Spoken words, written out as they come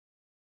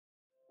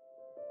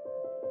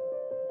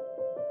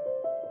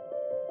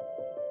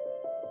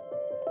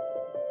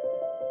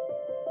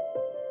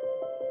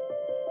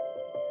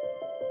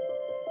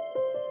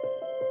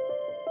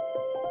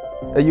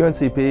At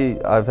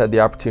UNCP, I've had the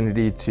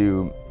opportunity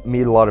to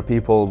meet a lot of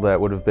people that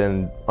would have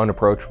been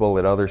unapproachable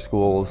at other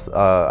schools.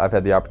 I've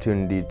had the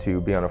opportunity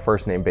to be on a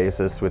first-name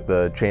basis with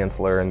the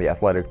chancellor and the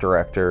athletic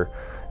director,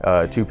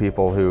 two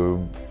people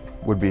who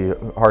would be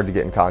hard to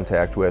get in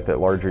contact with at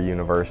larger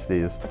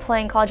universities.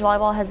 Playing college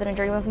volleyball has been a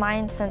dream of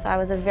mine since I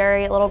was a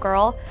very little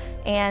girl,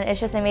 and it's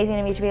just amazing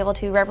to me to be able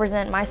to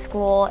represent my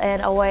school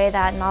in a way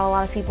that not a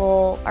lot of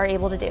people are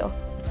able to do.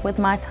 With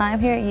my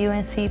time here at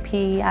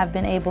UNCP, I've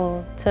been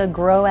able to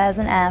grow as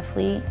an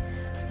athlete,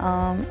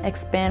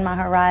 expand my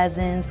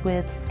horizons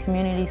with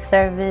community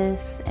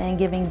service and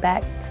giving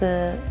back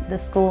to the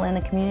school and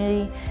the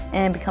community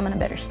and becoming a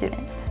better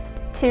student.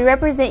 To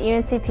represent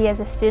UNCP as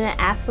a student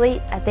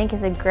athlete, I think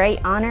is a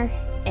great honor,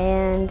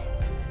 and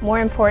more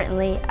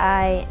importantly,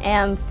 I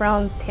am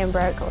from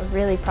Pembroke, a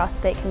really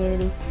prospect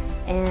community,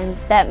 and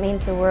that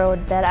means the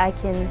world that I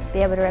can be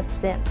able to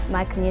represent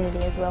my community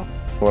as well.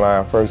 When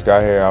I first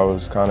got here, I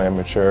was kind of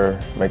immature,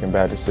 making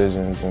bad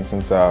decisions, and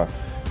since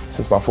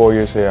my 4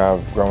 years here,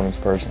 I've grown as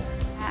a person.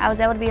 I was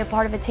able to be a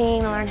part of a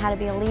team and learn how to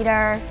be a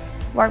leader,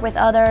 work with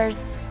others,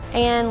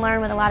 and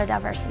learn with a lot of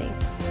diversity.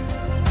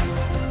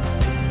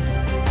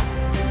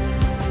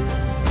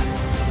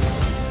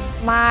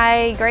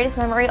 My greatest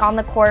memory on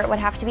the court would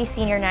have to be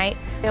senior night.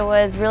 It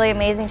was really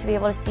amazing to be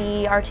able to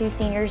see our two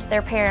seniors,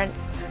 their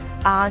parents,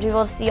 to be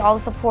able to see all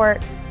the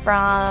support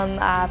from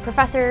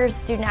professors,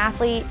 student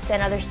athletes,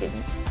 and other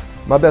students.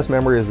 My best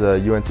memory as a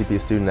UNCP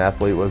student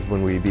athlete was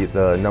when we beat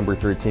the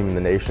 #3 team in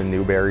the nation,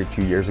 Newberry,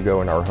 2 years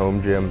ago in our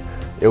home gym.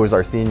 It was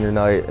our senior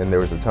night and there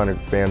was a ton of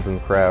fans in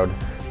the crowd,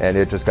 and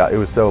it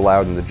was so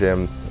loud in the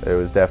gym. It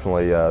was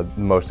definitely the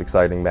most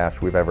exciting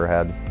match we've ever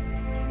had.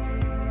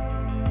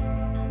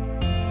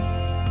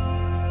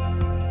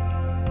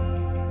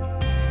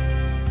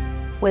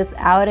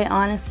 Without it,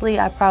 honestly,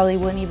 I probably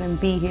wouldn't even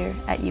be here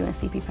at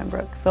UNCP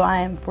Pembroke. So I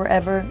am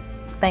forever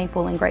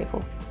thankful and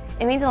grateful.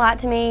 It means a lot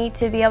to me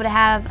to be able to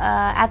have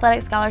an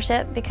athletic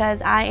scholarship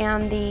because I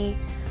am the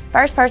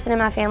first person in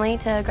my family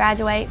to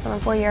graduate from a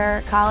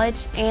four-year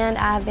college, and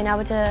I've been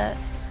able to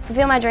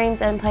fulfill my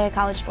dreams and play a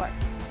college sport.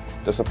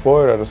 The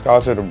support of the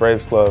scholarship of the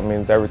Braves Club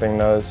means everything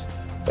to us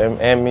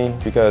and me,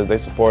 because they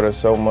support us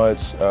so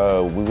much.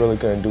 We really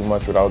couldn't do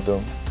much without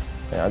them,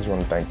 and I just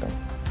want to thank them.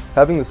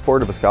 Having the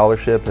support of a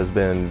scholarship has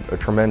been a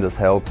tremendous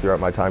help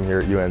throughout my time here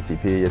at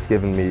UNCP. It's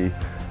given me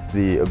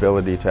the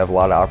ability to have a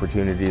lot of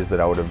opportunities that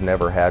I would have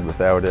never had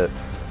without it.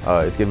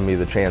 It's given me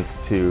the chance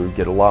to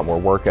get a lot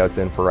more workouts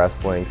in for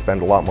wrestling,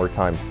 spend a lot more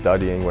time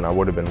studying when I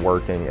would have been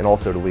working, and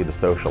also to lead a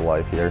social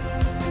life here.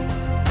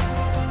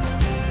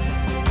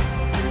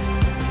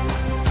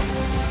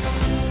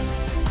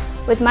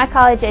 With my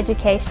college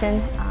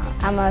education,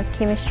 I'm a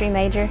chemistry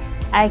major.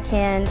 I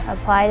can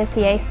apply to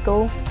PA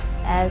school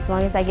as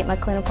long as I get my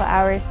clinical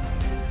hours,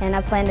 and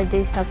I plan to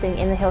do something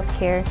in the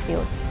healthcare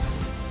field.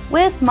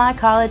 With my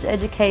college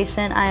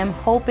education, I am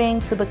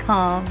hoping to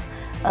become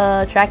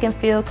a track and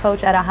field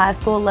coach at a high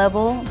school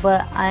level,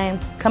 but I am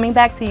coming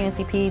back to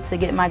UNCP to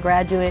get my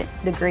graduate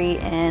degree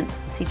in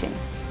teaching.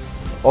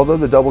 Although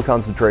the double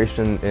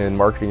concentration in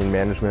marketing and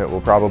management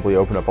will probably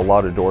open up a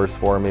lot of doors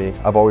for me,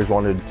 I've always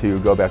wanted to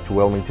go back to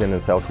Wilmington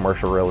and sell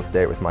commercial real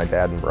estate with my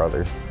dad and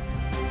brothers.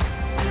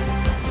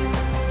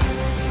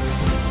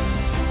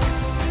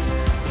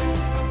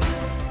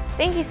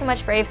 Thank you so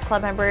much, Braves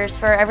Club members,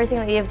 for everything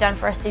that you've done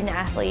for us student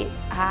athletes.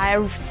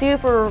 I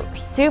super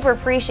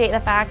appreciate the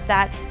fact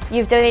that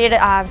you've donated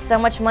so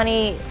much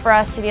money for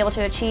us to be able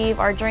to achieve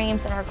our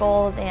dreams and our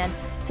goals, and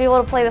to be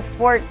able to play the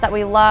sports that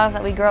we love,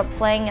 that we grew up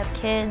playing as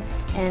kids.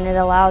 And it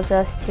allows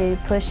us to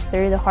push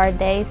through the hard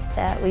days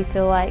that we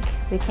feel like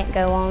we can't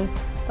go on,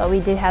 but we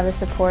do have the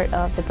support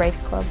of the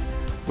Braves Club.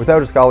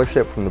 Without a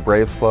scholarship from the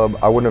Braves Club,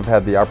 I wouldn't have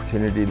had the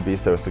opportunity to be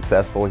so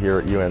successful here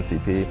at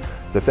UNCP,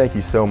 so thank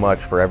you so much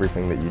for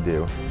everything that you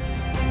do.